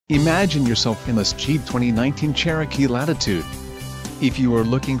Imagine yourself in this Jeep 2019 Cherokee Latitude. If you are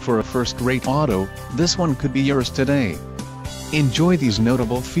looking for a first-rate auto, this one could be yours today. Enjoy these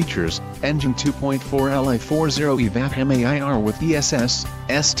notable features: engine 2.4 Li40 EVAP MAIR with ESS,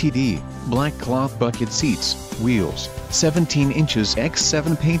 STD, black cloth bucket seats, wheels, 17 inches x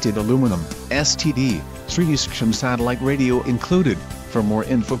 7 painted aluminum, STD, Sirius satellite radio included. For more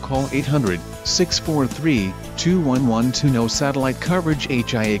info call 800-643-2112. No satellite coverage.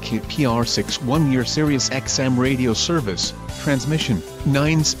 HIAQPR 6 1-year Sirius XM radio service. Transmission,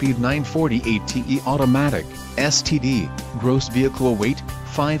 9-speed 940 ATE automatic, STD, gross vehicle weight,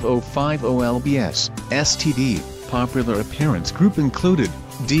 5050 lbs, STD, popular appearance group included,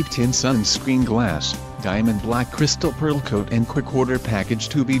 deep tin sunscreen glass, diamond black crystal pearl coat and quick order package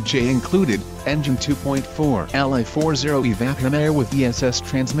 2BJ included, engine 2.4 Li40 EVAP MAIR with ESS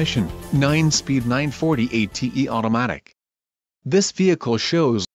transmission, 9-speed 940 ATE automatic. This vehicle shows